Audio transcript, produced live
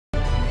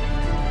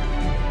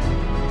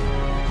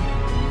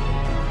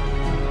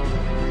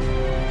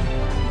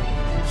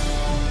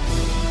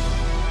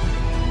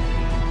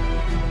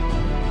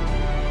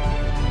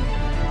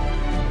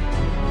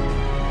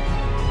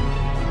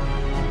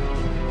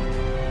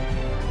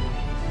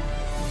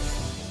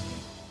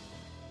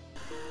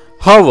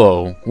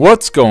Hello,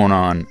 what's going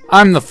on?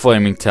 I'm the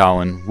Flaming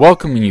Talon,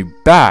 welcoming you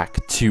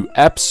back to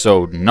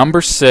episode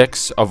number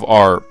 6 of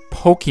our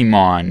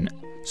Pokemon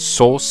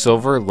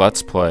SoulSilver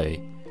Let's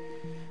Play.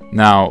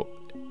 Now,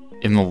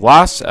 in the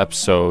last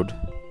episode,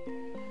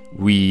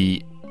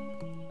 we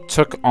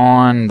took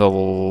on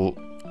the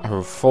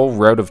full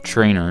route of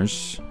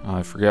trainers.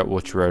 I forget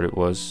which route it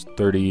was,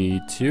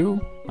 32?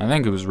 I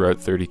think it was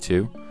Route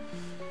 32.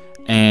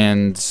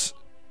 And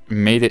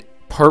made it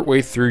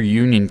partway through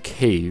Union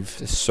Cave.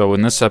 So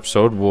in this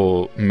episode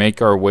we'll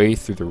make our way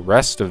through the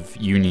rest of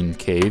Union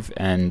Cave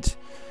and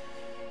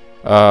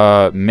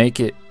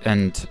hopefully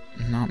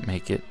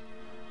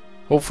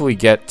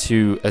get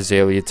to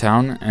Azalea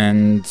Town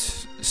and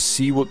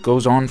see what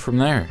goes on from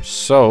there.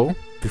 So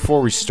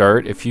before we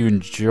start, if you are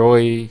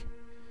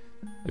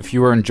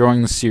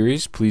enjoying the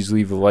series, please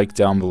leave a like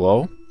down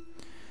below,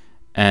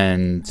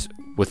 and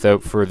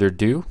without further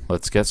ado,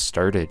 let's get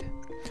started.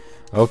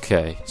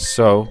 Okay,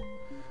 so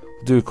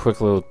do a quick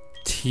little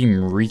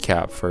team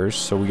recap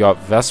first. So we got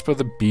Vespa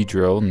the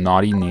Beedrill,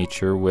 Naughty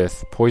Nature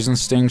with Poison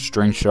Sting,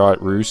 String Shot,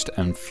 Roost,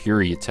 and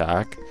Fury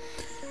Attack.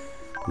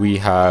 We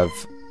have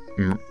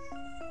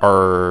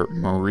our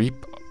Mareep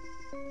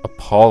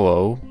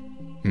Apollo,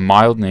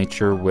 Mild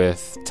Nature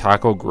with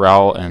Tackle,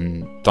 Growl,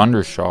 and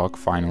Thundershock,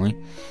 finally.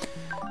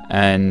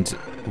 And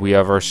we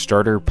have our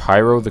starter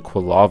Pyro the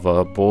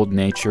Quilava, Bold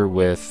Nature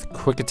with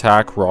Quick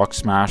Attack, Rock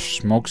Smash,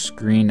 Smoke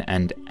Screen,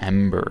 and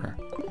Ember.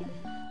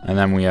 And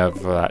then we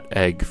have that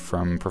egg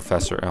from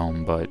Professor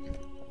Elm, but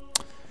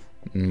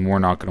we're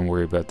not going to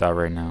worry about that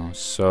right now.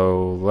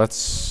 So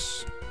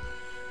let's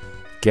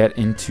get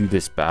into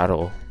this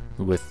battle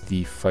with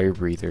the Fire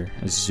Breather,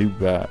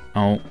 Zubat.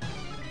 Oh,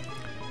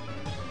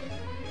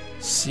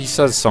 he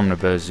says something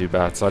about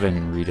Zubats. I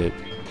didn't read it.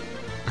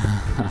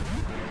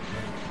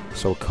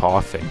 So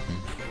coughing.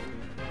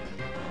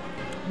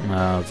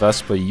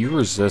 Vespa, you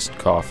resist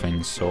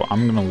coughing, so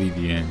I'm going to leave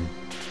you in.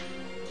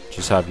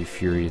 Just have your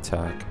Fury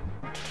Attack.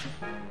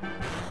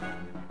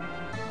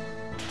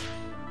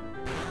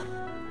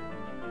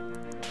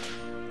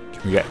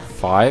 We got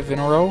 5 in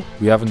a row?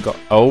 We haven't got...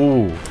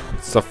 Oh!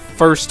 It's the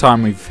first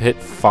time we've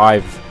hit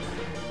 5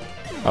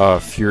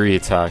 Fury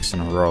Attacks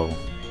in a row.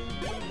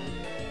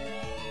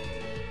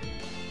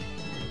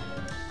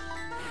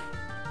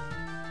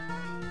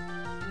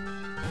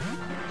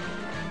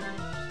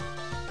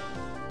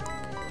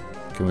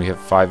 Can we hit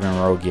 5 in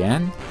a row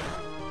again?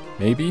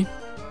 Maybe?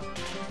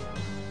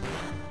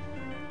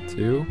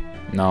 2?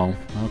 No.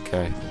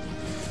 Okay.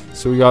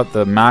 So we got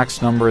the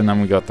max number and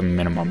then we got the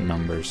minimum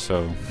number,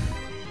 so...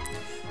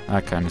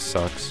 that kind of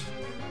sucks.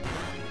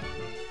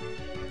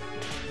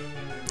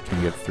 Can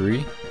we get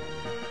 3?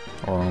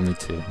 Or only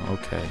 2?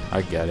 Okay,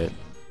 I get it.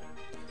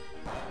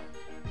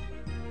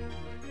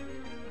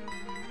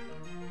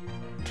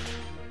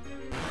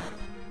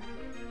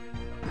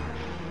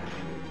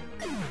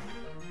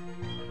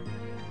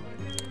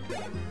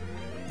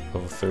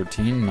 Level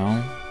 13?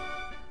 No?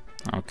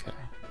 Okay.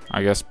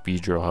 I guess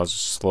Beedrill has a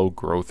slow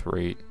growth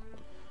rate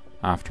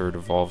after it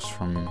evolves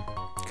from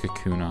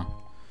Kakuna.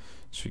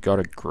 So we got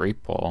a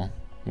Great Ball,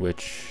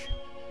 which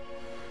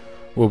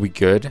will be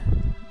good,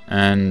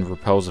 and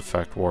Repel's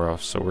effect wore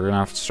off, so we're gonna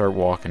have to start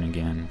walking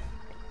again.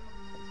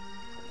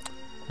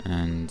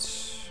 And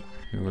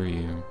who are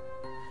you?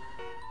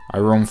 I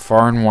roam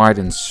far and wide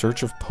in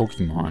search of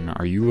Pokemon.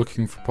 Are you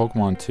looking for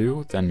Pokemon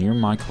too? Then you're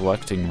my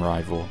collecting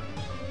rival.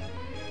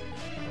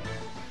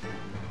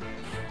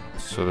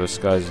 So this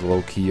guy's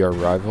low-key our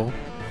rival?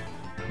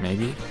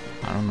 Maybe?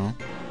 I don't know.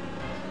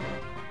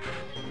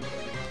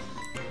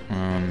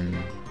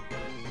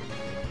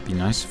 Be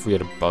nice if we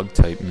had a bug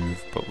type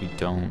move, but we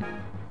don't.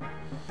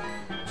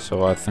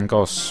 So I think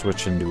I'll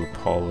switch into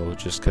Apollo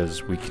just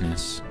because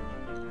weakness.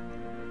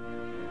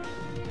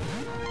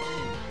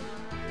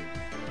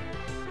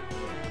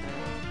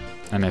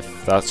 And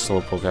if that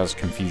Slowpoke has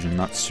Confusion,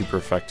 that's super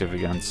effective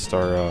against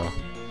our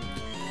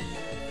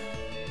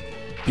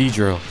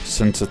Beedrill,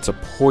 since it's a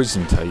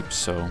poison type,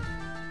 so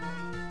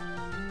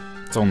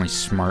it's only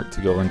smart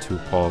to go into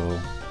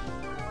Apollo.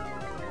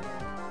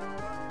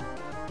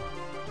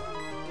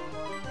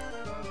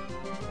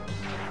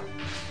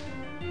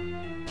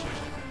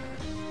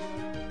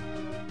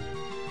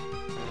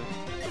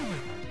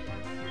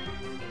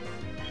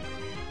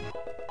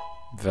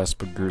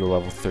 Vespa grew to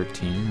level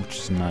 13, which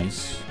is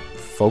nice.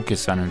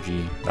 Focus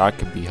Energy, that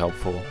could be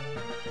helpful.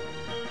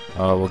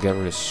 We'll get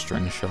rid of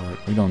String Shot.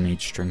 We don't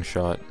need String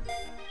Shot.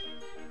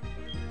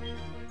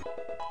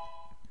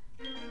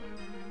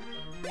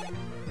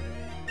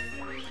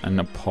 And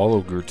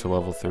Apollo grew to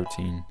level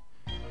 13.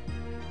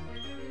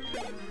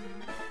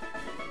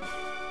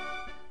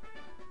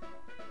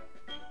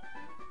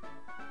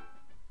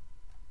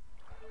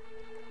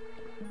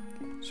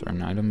 Is there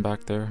an item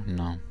back there?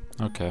 No.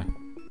 Okay.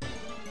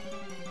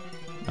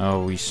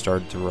 Oh, we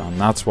started to run.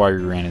 That's why we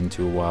ran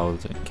into a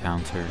wild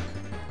encounter.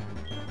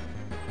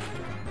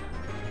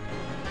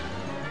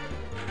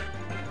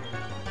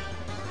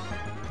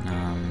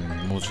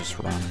 We'll just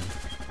run.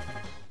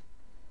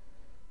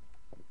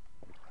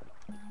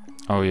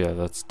 Oh yeah,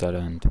 that's dead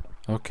end.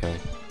 Okay.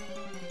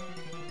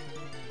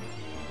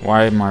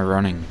 Why am I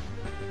running?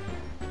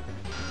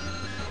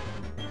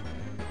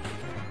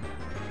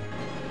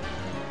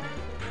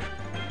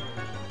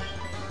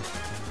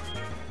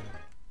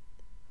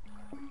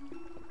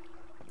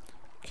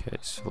 Okay,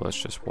 so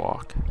let's just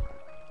walk.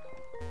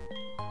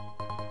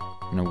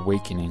 An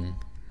awakening.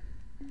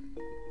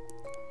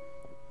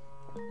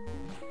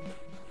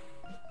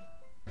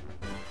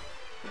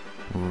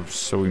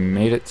 So we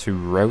made it to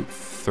Route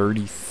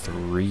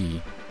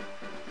 33.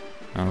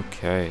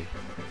 Okay.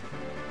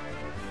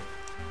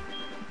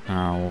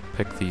 We'll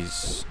pick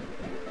these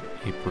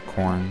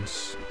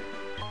apricorns.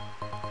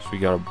 So we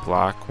got a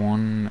black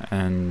one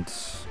and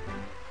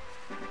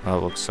that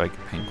looks like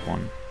a pink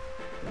one.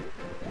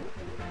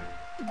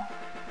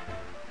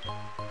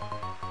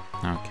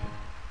 Okay.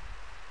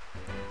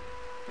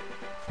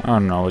 I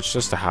don't know, it's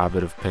just a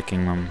habit of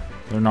picking them.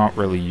 They're not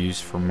really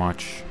used for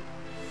much.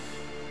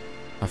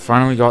 I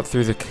finally got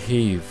through the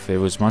cave. It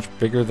was much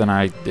bigger than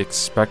I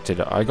expected.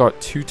 I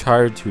got too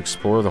tired to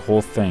explore the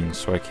whole thing,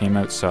 so I came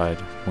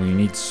outside. Well, you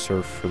need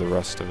surf for the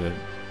rest of it.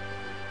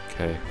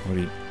 Okay, what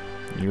do you...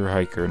 You're a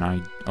hiker and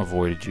I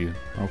avoided you.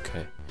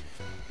 Okay.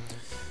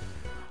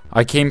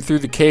 I came through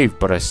the cave,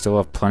 but I still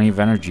have plenty of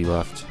energy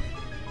left.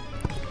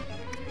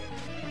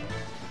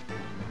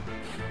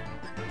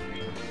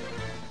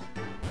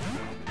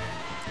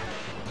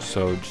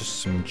 So,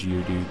 just some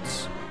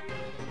geodudes.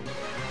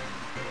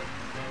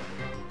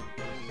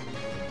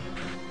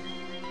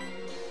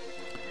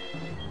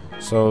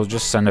 So,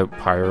 just send out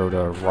Pyro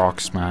to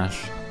Rock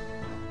Smash.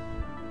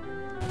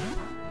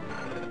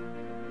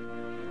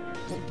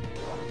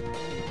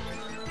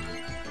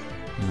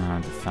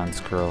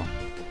 Defense Curl.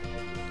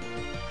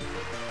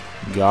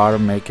 Gotta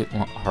make it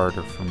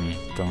harder for me,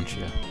 don't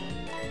you?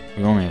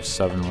 We only have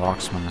 7 Rock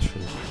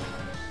Smashers.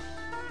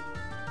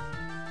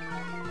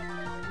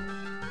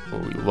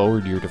 But we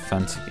lowered your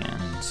defense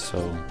again,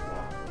 so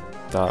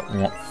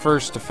that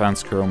first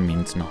Defense Curl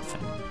means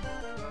nothing.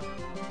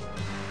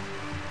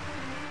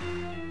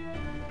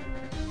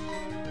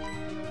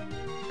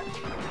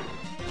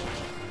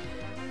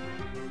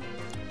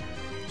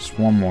 Just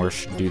one more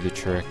should do the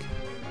trick.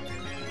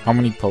 How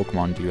many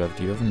Pokemon do you have?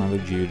 Do you have another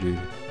Geodude?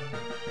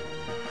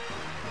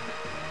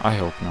 I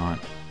hope not.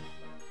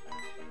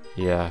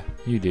 Yeah,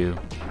 you do.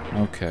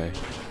 Okay.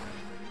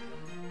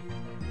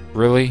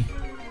 Really?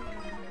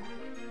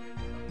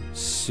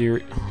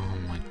 Oh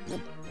my...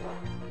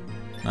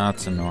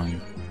 That's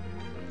annoying.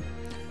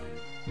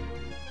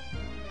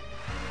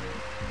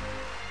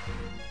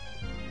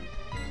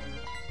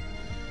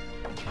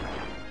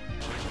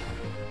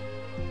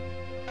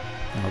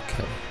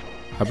 Okay.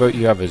 How about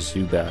you have a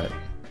Zubat?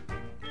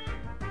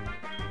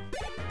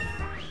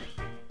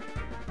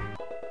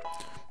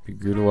 We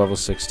grew to level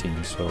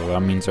 16, so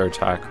that means our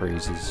attack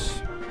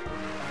raises.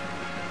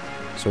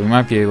 So we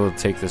might be able to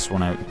take this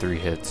one out in 3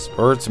 hits.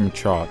 Or it's a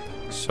Machop,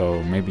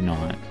 so maybe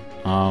not.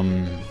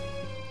 Machop.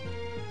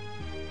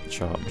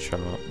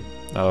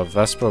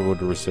 Vespa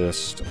would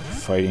resist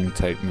fighting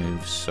type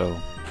moves, so...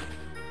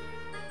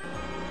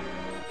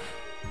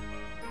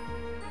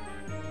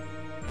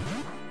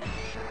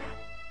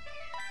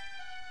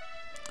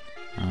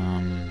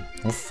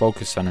 We'll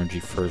focus energy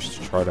first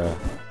to try to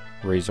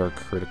raise our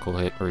critical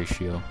hit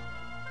ratio.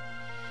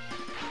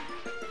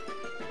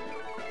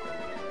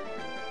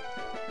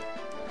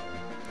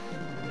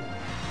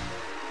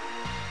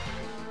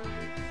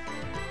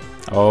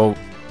 Oh,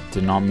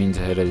 did not mean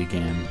to hit it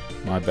again.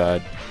 My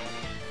bad.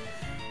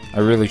 I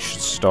really should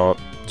stop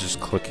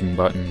just clicking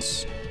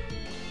buttons.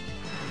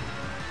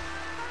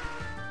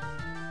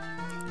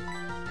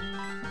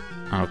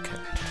 Okay,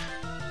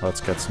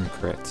 let's get some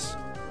crits.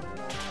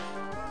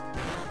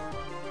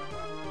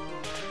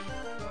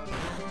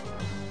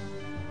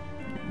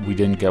 We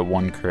didn't get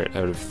 1 crit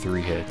out of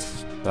 3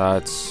 hits.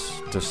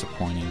 That's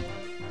disappointing.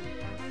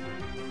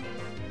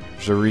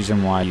 There's a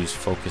reason why I use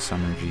focus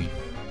energy.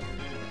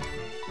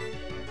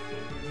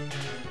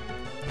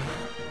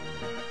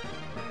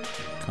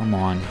 Come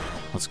on,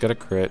 let's get a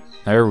crit.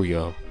 There we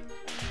go.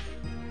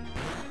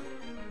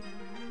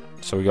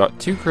 So we got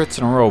 2 crits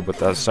in a row, but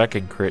that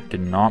second crit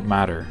did not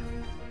matter.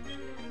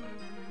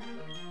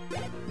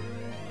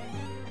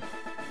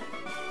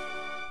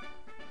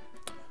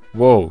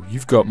 Whoa,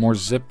 you've got more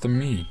zip than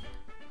me.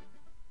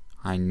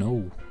 I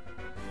know.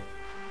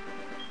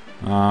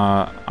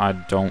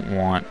 I don't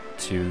want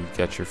to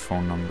get your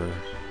phone number.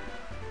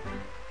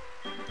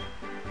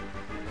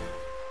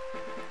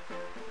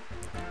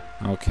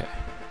 Okay.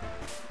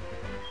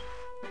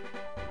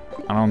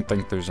 I don't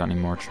think there's any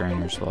more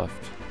trainers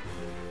left.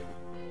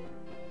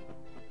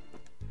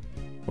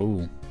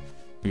 Oh,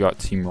 we got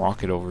Team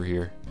Rocket over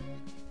here.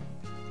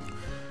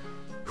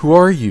 Who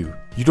are you?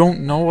 You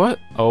don't know what?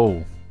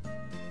 Oh.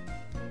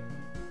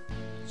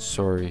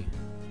 Sorry.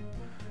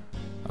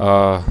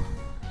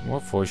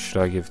 What voice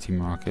should I give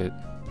Team Rocket?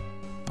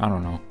 I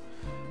don't know.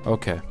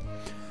 Okay.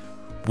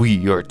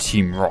 We are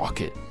Team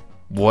Rocket.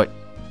 What?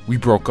 We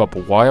broke up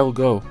a while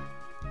ago?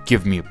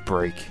 Give me a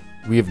break.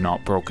 We have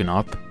not broken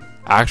up.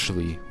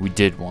 Actually, we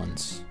did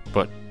once.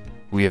 But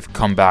we have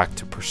come back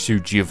to pursue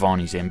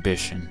Giovanni's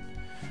ambition.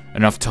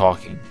 Enough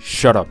talking.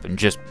 Shut up and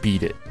just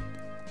beat it.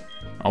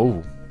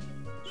 Oh,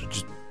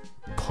 just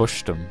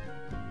pushed him.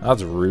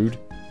 That's rude.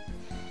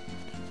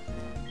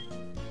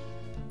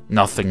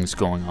 Nothing's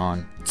going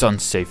on. It's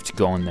unsafe to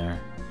go in there,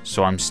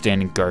 so I'm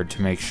standing guard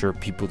to make sure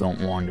people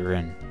don't wander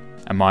in.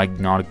 Am I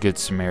not a good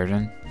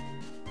Samaritan?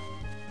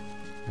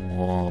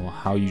 Well,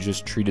 how you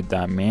just treated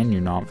that man,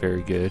 you're not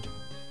very good.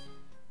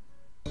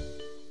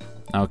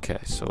 Okay,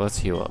 so let's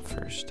heal up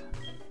first.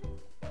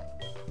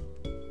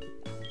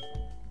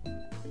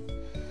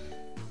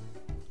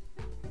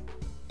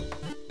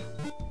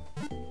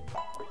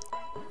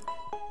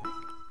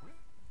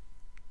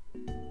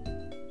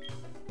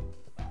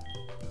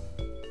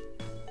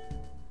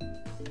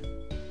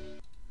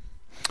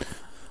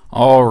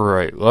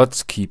 Alright,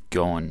 let's keep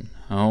going.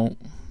 Oh.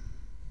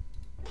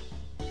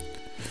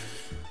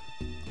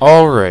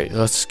 Alright,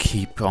 let's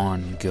keep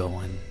on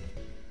going.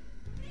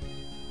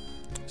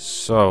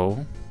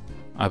 So,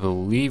 I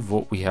believe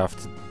what we have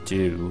to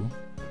do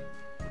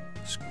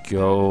is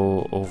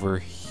go over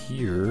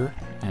here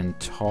and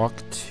talk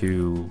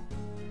to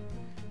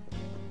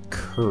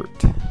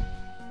Kurt.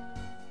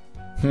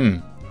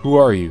 Who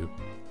are you?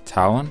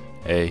 Talon?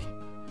 Hey,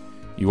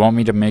 you want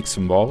me to make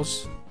some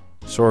balls?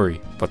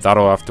 Sorry, but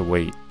that'll have to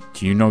wait.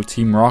 Do you know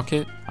Team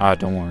Rocket? Ah,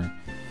 don't worry.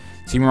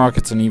 Team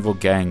Rocket's an evil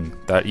gang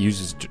that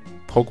uses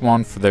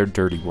Pokemon for their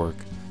dirty work.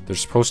 They're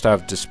supposed to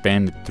have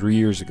disbanded 3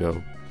 years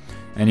ago.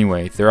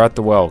 Anyway, they're at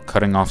the well,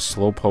 cutting off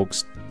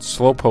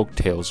Slowpoke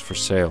tails for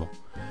sale.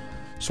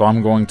 So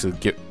I'm going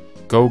to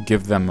go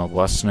give them a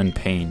lesson in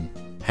pain.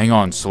 Hang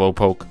on,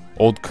 Slowpoke.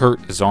 Old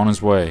Kurt is on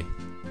his way.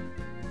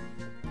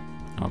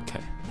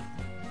 Okay.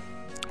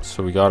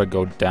 So we gotta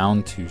go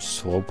down to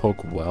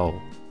Slowpoke Well.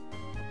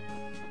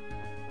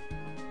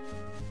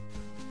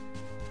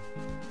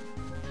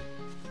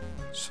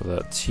 So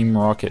that Team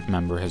Rocket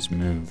member has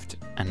moved.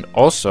 And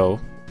also,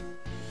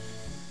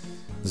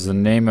 as the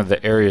name of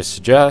the area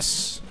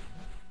suggests,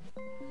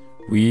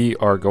 we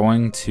are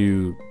going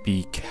to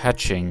be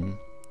catching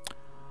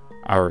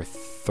our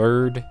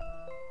fourth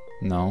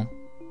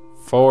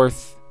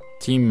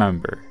team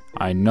member.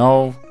 I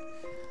know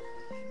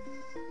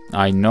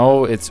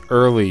it's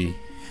early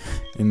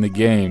in the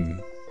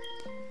game,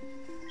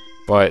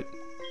 but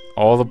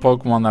all the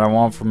Pokemon that I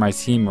want for my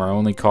team are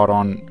only caught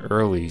on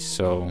early,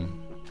 so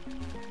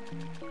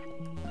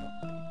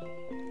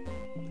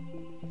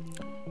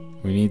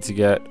we need to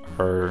get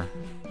our...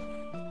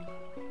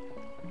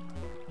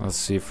 Let's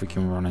see if we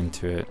can run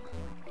into it.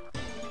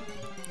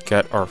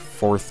 Get our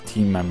fourth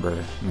team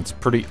member. And it's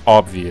pretty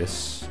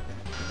obvious.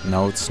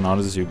 No, it's not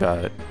a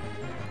Zubat.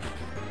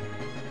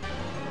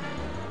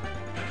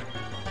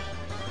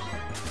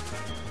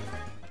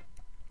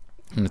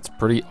 And it's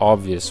pretty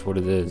obvious what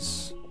it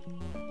is.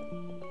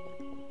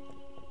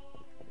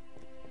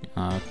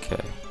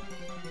 Okay.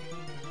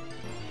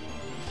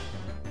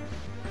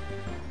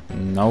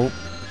 Nope.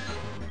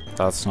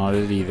 That's not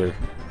it either.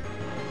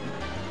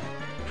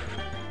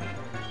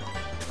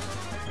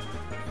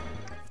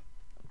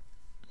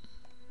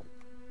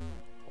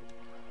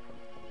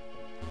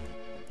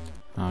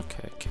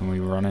 Okay, can we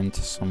run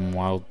into some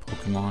wild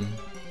Pokemon?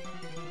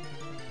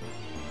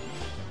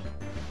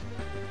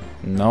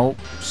 Nope,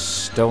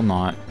 still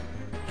not.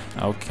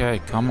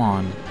 Okay, come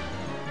on.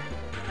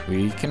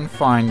 We can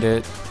find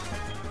it.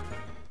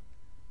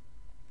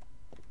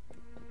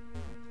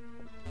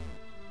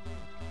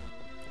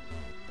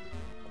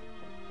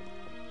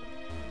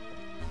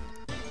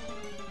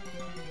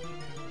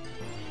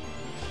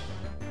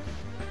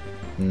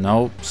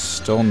 Nope,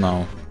 still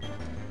no.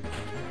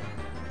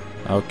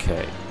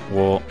 Okay,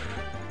 well,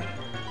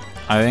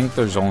 I think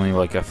there's only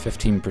like a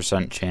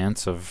 15%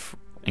 chance of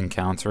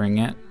encountering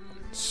it,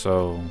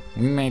 so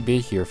we may be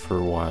here for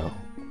a while.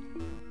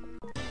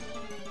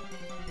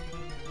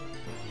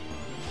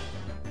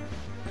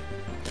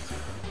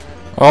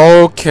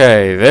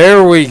 Okay,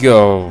 there we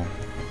go.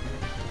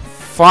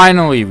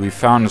 Finally, we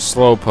found a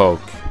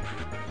Slowpoke.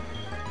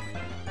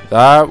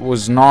 That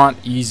was not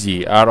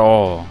easy at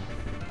all.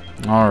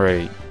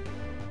 Alright.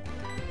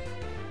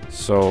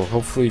 So,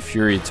 hopefully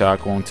Fury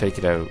Attack won't take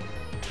it out.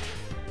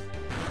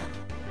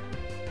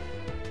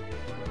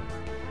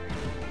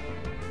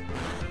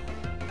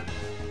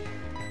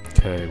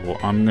 Okay, well,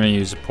 I'm gonna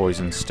use a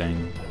Poison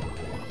Sting.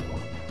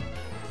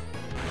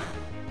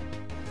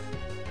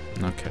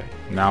 Okay,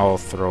 now I'll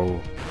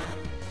throw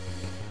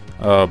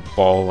a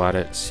ball at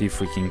it, see if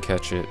we can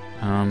catch it.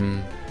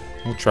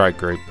 We'll try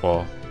Great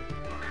Ball.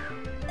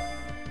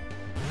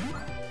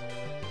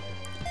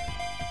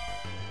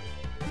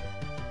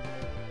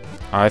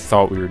 I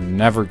thought we were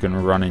never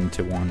gonna run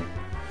into one.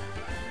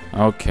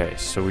 Okay,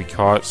 so we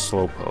caught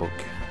Slowpoke.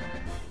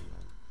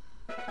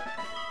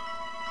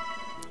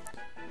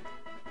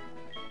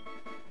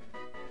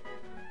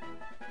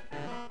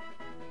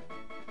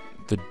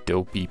 The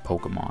dopey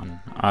Pokemon.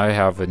 I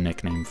have a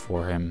nickname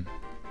for him,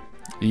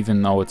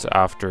 even though it's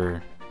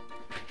after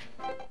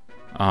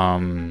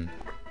an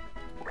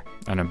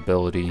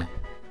ability.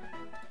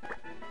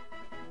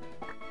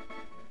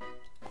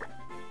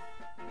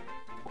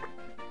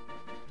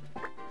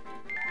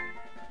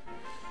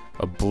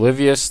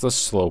 Oblivious the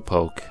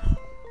Slowpoke.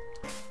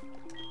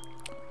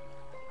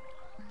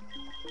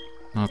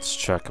 Let's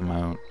check him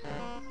out.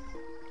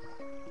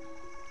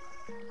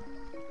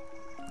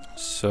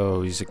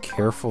 So he's a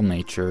careful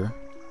nature.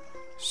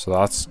 So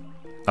that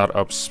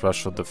ups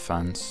special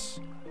defense.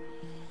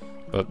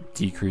 But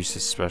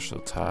decreases special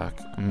attack.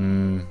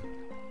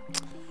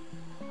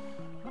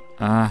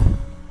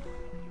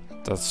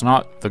 That's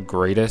not the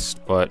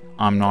greatest, but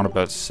I'm not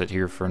about to sit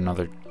here for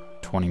another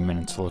 20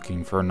 minutes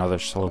looking for another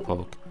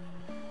Slowpoke.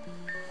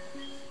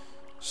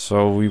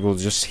 So we will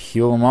just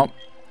heal him up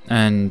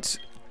and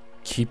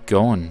keep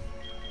going.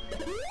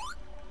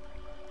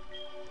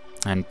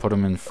 And put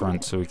him in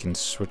front so we can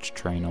switch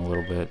train a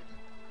little bit.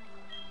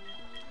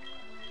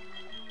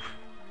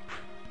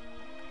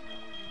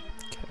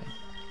 Okay.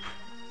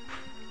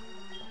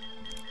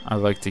 I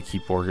like to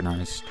keep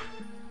organized.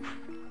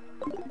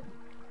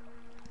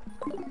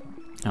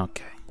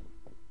 Okay.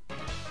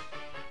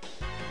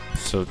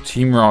 So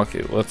Team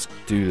Rocket, let's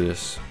do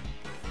this.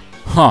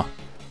 Huh.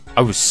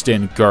 I was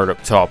standing guard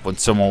up top when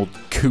some old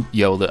coot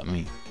yelled at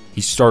me.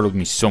 He startled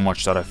me so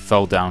much that I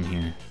fell down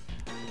here.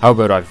 How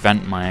about I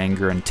vent my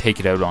anger and take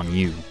it out on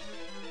you?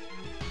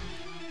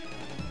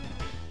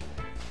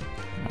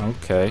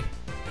 Okay.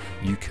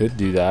 You could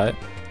do that.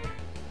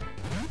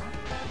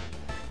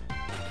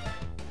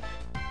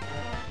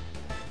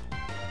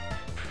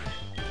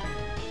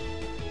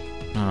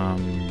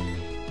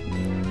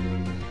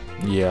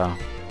 Yeah.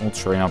 We'll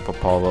train up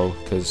Apollo,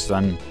 because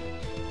then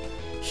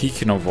he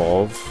can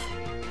evolve.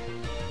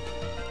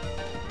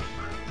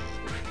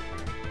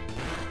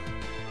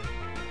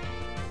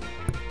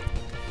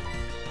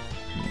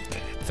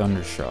 Okay,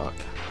 Thundershock.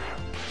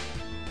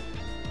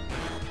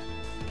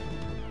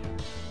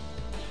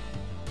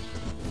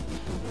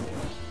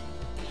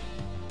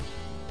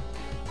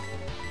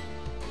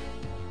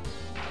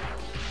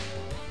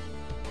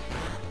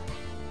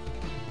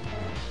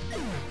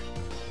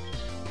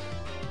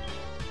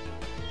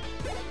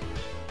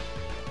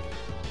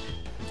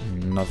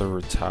 Another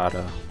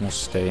Rattata. We'll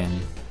stay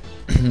in.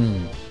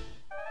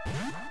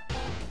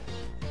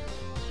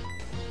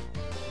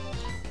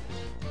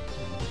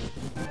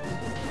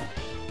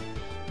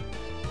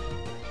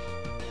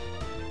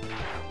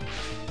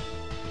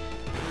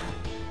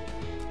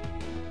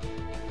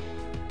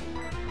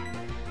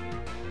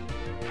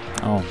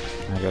 Oh,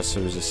 I guess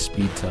there was a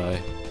speed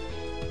tie.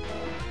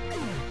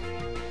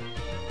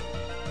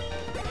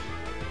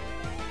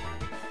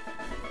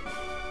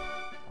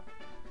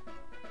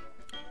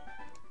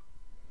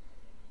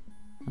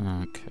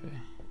 Okay.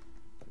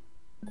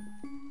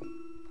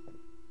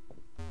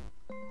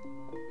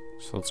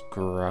 So let's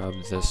grab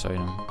this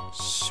item.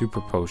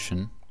 Super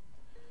Potion.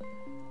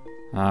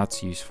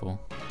 That's useful.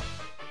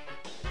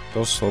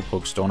 Those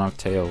Slowpokes don't have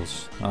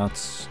tails.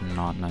 That's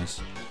not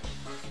nice.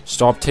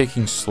 Stop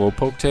taking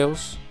Slowpoke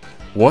tails?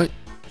 What?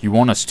 You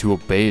want us to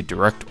obey a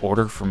direct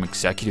order from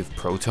Executive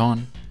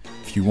Proton?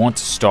 If you want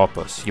to stop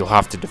us, you'll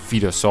have to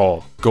defeat us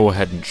all. Go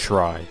ahead and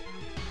try.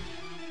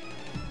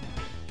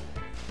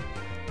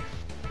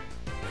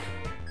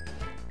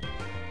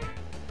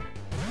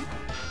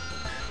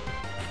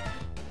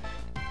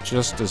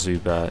 Just a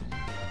Zubat.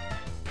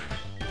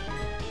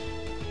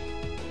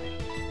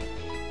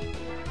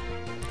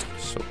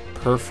 So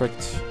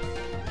perfect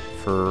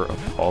for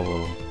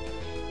Apollo.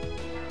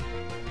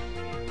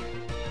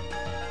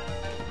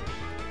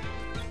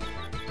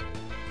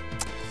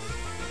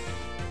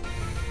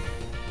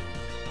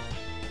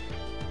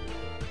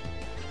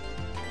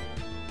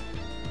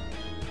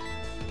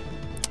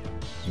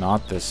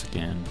 Not this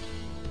again.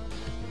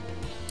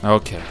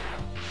 Okay.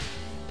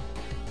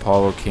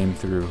 Apollo came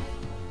through.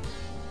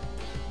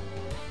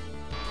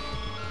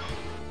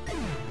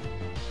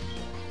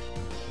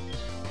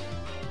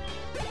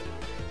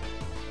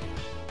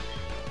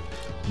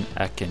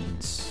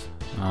 Ekans.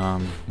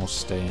 We'll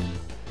stay in.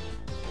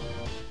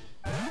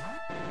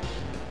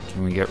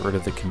 Can we get rid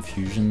of the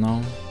confusion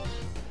though?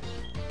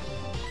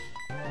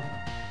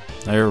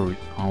 There we...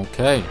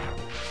 Okay.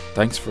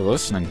 Thanks for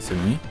listening to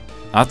me.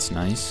 That's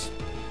nice.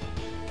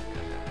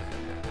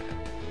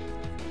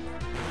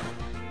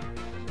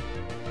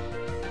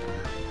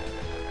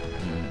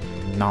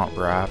 Not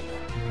rap.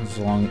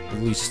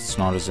 At least it's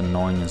not as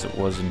annoying as it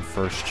was in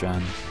first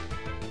gen.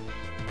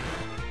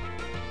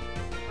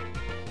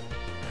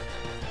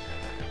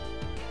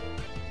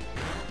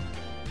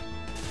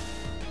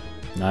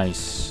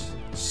 Nice.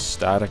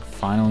 Static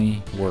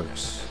finally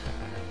works.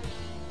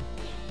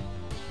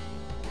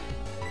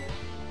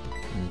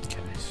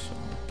 Okay, so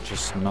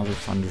just another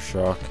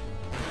Thundershock.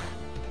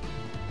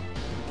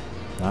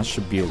 That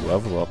should be a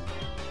level up.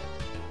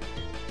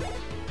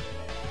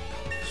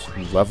 So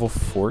level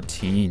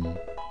 14.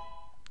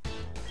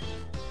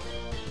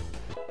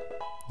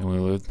 Then we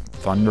live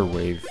Thunder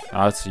Wave.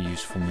 That's a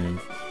useful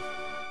move.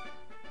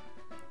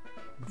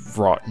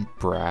 Rotten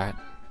Brat.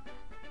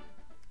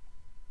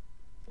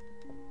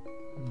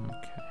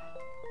 Okay.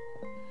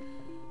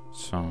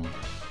 So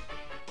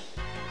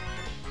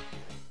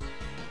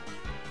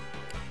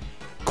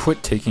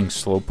quit taking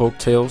Slowpoke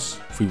Tails?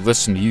 If we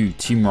listened to you,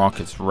 Team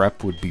Rocket's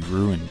rep would be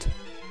ruined.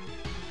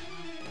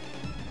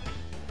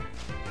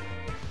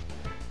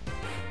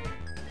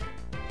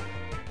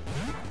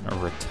 A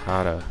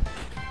Rattata.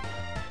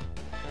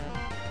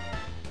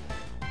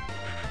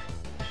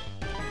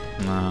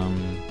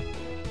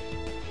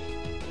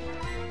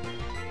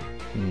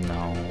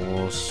 No,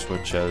 we'll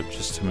switch out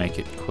just to make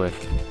it quick.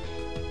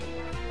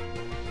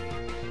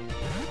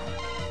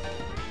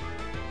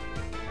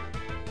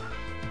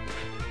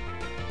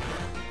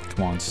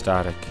 Come on,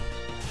 static.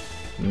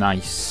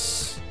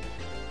 Nice.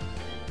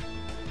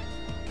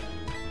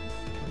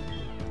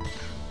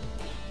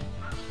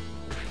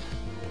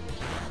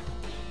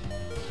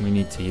 We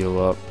need to heal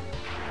up.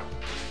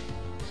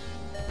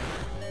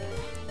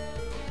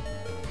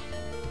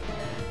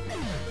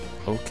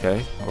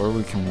 Okay, or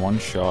we can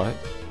one-shot.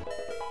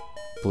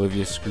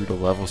 Oblivious Screw to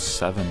level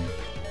 7.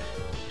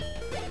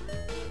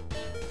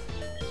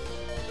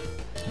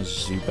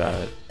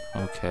 Zubat.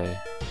 Okay.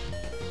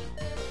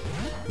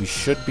 We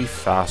should be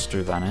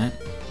faster than it.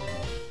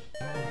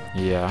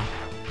 Yeah.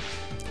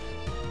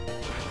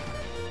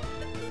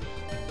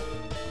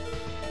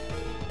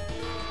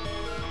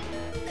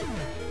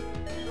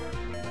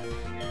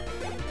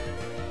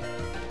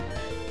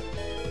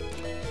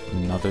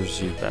 Another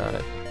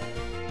Zubat.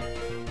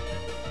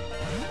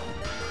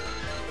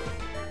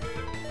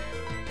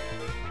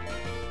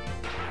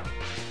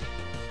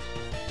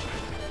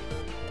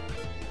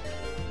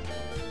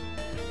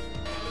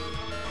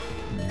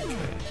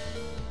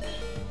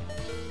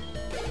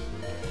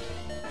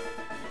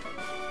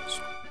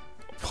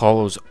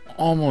 Apollo's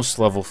almost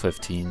level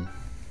 15.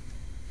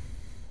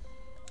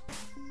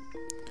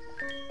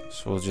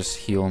 So we'll just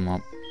heal him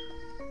up.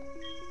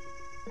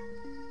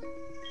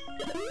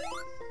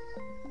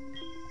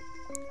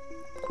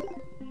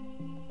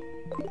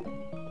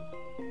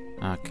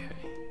 Okay.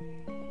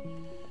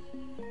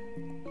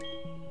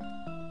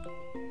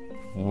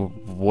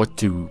 What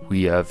do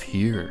we have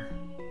here?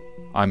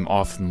 I'm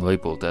often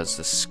labeled as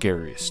the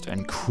scariest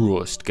and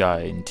cruelest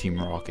guy in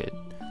Team Rocket.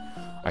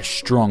 I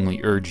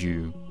strongly urge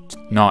you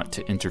not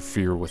to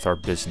interfere with our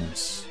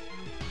business.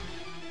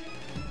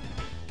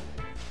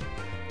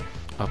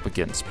 Up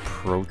against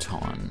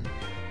Proton.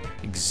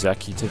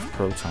 Executive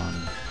Proton.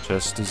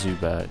 Just a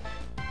Zubat.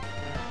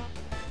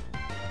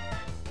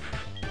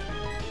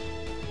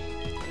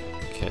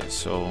 Okay,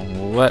 so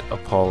we'll let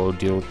Apollo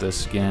deal with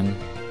this again.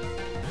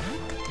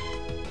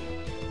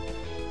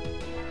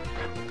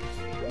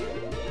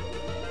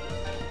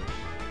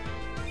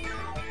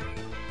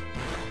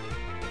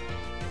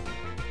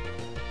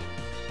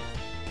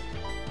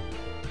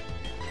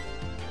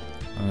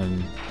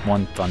 And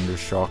one Thunder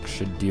Shock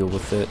should deal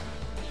with it.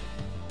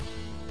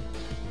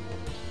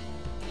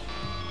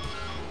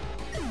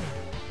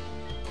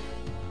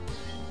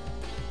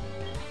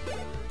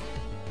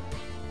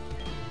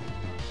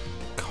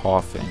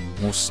 Coughing.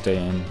 We'll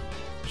stay in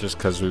just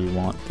because we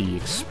want the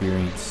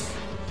experience.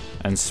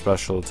 And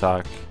special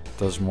attack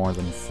does more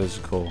than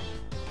physical.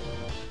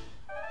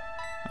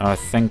 And I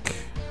think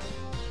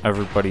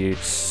everybody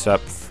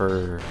except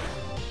for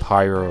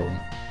Pyro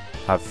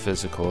have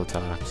physical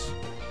attacks.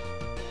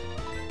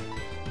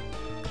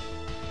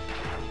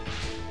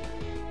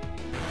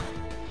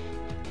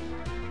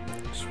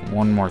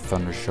 One more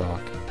Thunder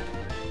Shock.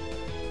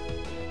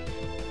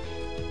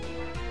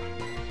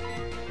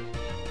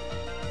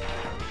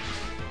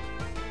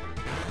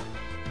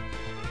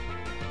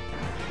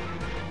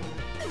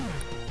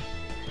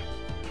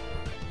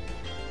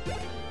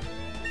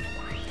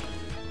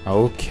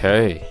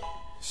 Okay,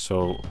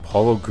 so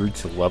Apollo grew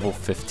to level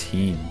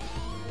 15.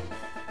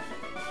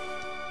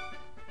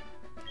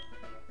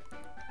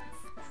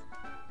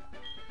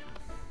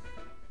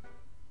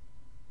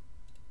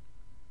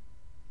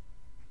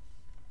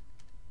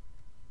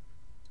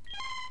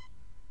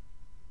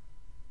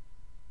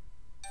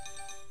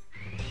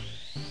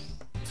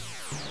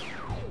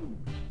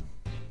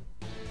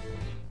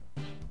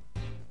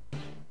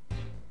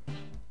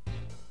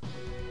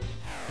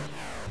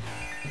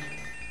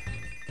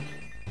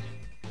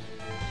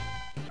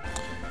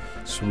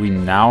 So we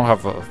now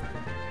have a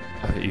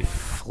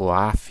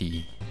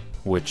Flaffy,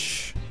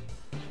 which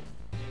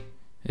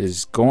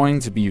is going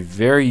to be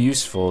very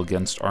useful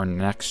against our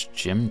next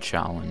gym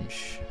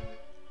challenge.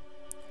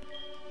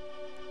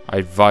 I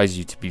advise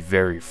you to be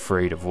very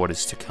afraid of what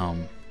is to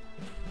come.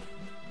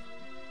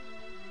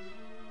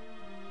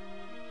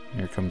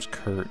 Here comes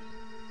Kurt.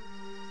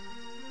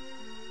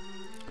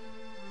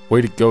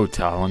 Way to go,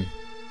 Talon.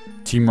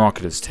 Team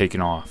Rocket has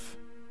taken off.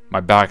 My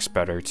back's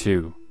better,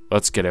 too.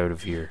 Let's get out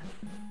of here.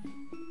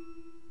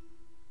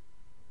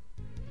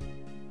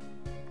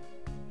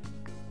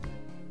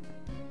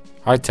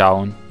 Hi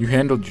Talon, you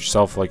handled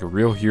yourself like a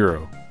real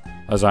hero.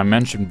 As I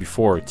mentioned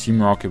before,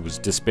 Team Rocket was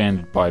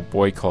disbanded by a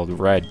boy called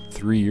Red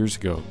 3 years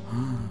ago.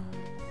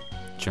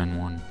 Gen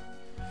 1.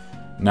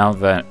 Now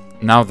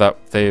that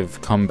they have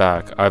come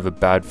back, I have a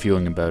bad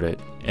feeling about it.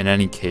 In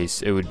any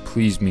case, it would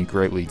please me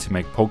greatly to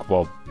make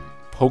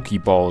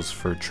Pokeballs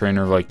for a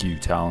trainer like you,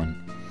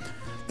 Talon.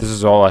 This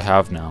is all I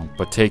have now,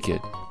 but take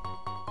it.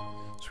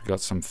 So we got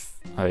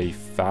a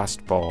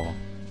fastball.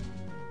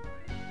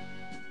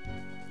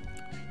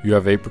 You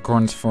have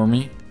apricorns for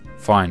me?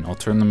 Fine, I'll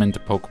turn them into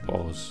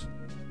Pokeballs.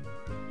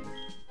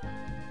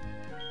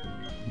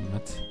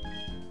 What?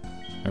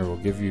 Here, we'll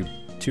give you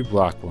 2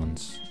 black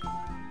ones.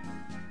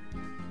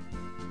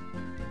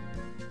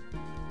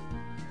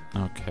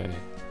 Okay.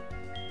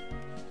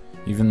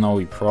 Even though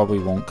he probably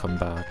won't come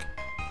back.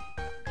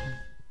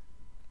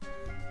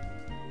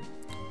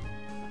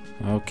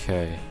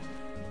 Okay.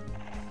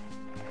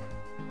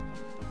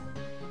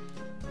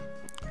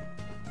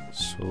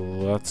 So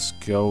let's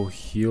go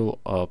heal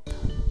up.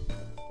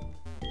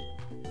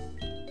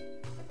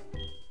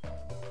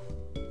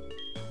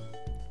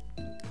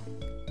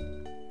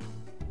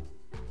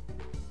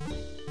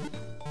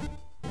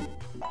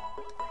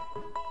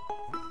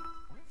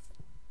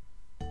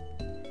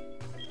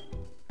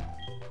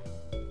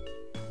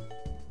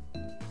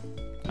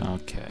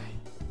 Okay.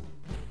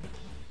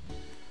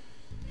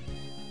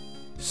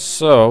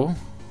 So,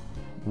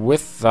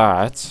 with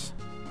that,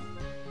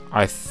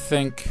 I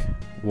think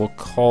we'll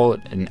call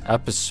it an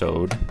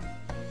episode,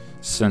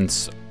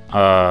 since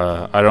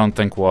I don't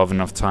think we'll have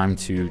enough time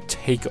to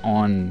take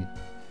on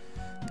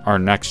our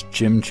next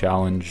gym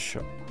challenge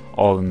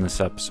all in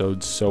this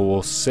episode. So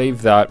we'll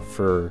save that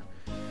for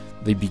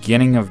the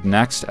beginning of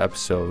next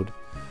episode.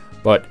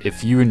 But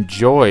if you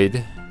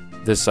enjoyed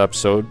this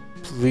episode,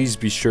 please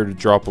be sure to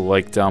drop a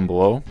like down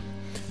below.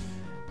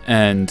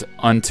 And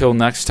until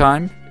next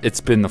time,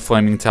 it's been the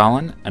Flaming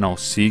Talon, and I'll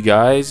see you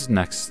guys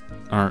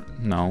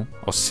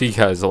I'll see you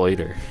guys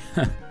later.